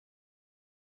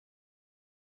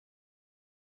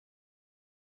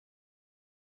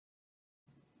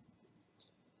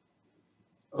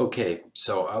Okay,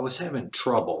 so I was having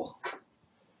trouble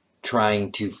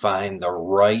trying to find the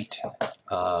right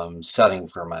setting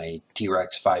for my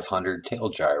T-Rex 500 tail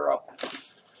gyro.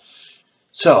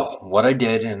 So what I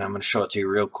did, and I'm going to show it to you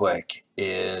real quick,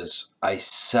 is I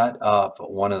set up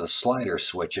one of the slider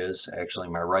switches, actually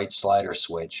my right slider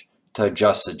switch, to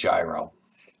adjust the gyro.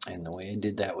 And the way I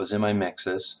did that was in my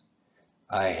mixes.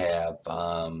 I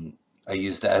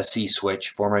used the SC switch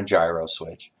for my gyro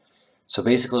switch. So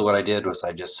basically what I did was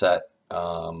I just set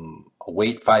a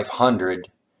weight 500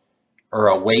 or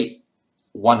a weight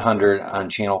 100 on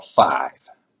channel 5,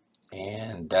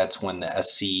 and that's when the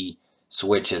SC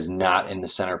switch is not in the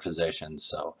center position,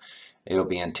 so it'll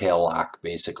be in tail lock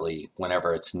basically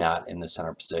whenever it's not in the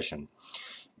center position.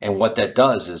 And what that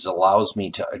does is allows me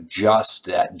to adjust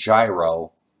that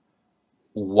gyro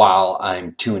while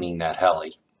I'm tuning that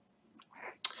heli.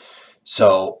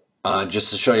 So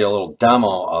just to show you a little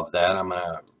demo of that, I'm going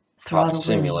to pop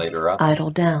simulator up. Idle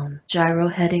down, gyro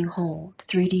heading hold,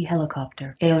 3D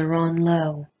helicopter, aileron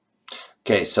low.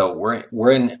 Okay, so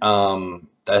we're in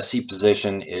the SC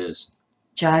position is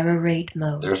gyro rate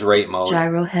mode. There's rate mode.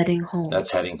 Gyro heading hold.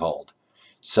 That's heading hold.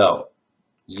 So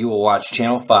you will watch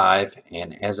channel 5,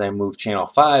 and as I move channel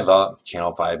 5 up,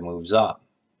 channel 5 moves up.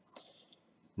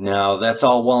 Now that's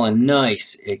all well and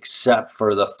nice, except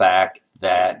for the fact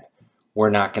that we're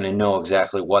not going to know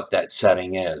exactly what that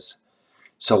setting is.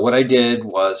 So what I did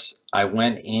was I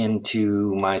went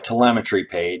into my telemetry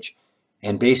page,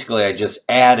 and basically I just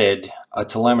added a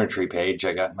telemetry page.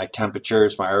 I got my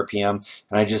temperatures, my RPM,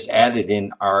 and I just added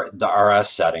in the RS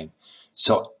setting.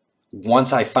 So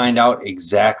once I find out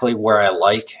exactly where I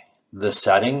like the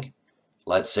setting,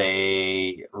 let's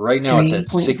say right now it's at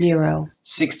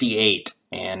 68,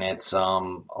 and it's a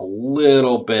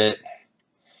little bit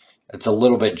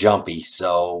jumpy,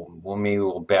 so maybe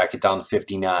we'll back it down to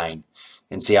 59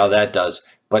 and see how that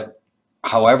does. But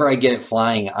however I get it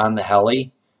flying on the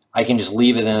heli, I can just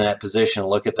leave it in that position,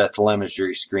 look at that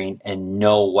telemetry screen, and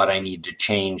know what I need to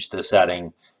change the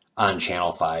setting on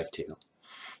channel 5 to.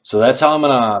 So that's how I'm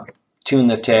going to tune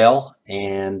the tail,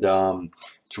 and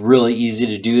it's really easy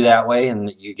to do that way,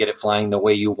 and you get it flying the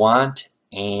way you want,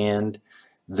 and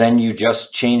then you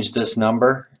just change this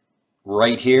number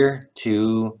right here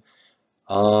to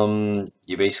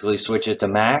you basically switch it to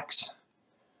max,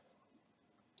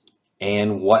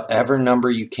 and whatever number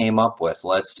you came up with.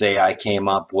 Let's say I came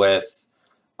up with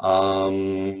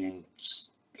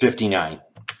 59.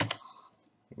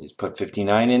 Just put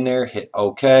 59 in there, hit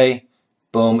OK,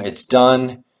 boom, it's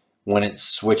done. When it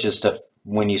switches to,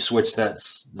 when you switch that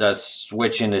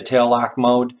switch into tail lock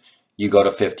mode, you go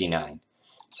to 59.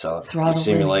 So you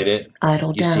simulate it,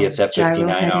 you see it's at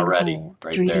 59 already,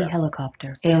 right 3D there.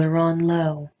 Helicopter, aileron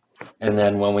low. And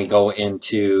then when we go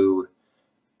into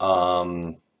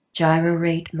gyro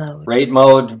rate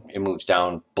mode, it moves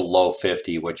down below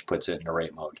 50, which puts it into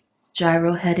rate mode.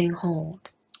 Gyro heading hold.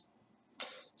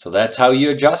 So that's how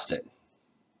you adjust it.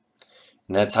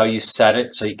 And that's how you set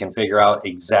it so you can figure out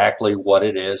exactly what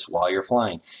it is while you're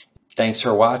flying. Thanks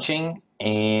for watching,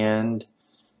 and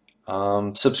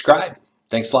subscribe.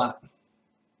 Thanks a lot.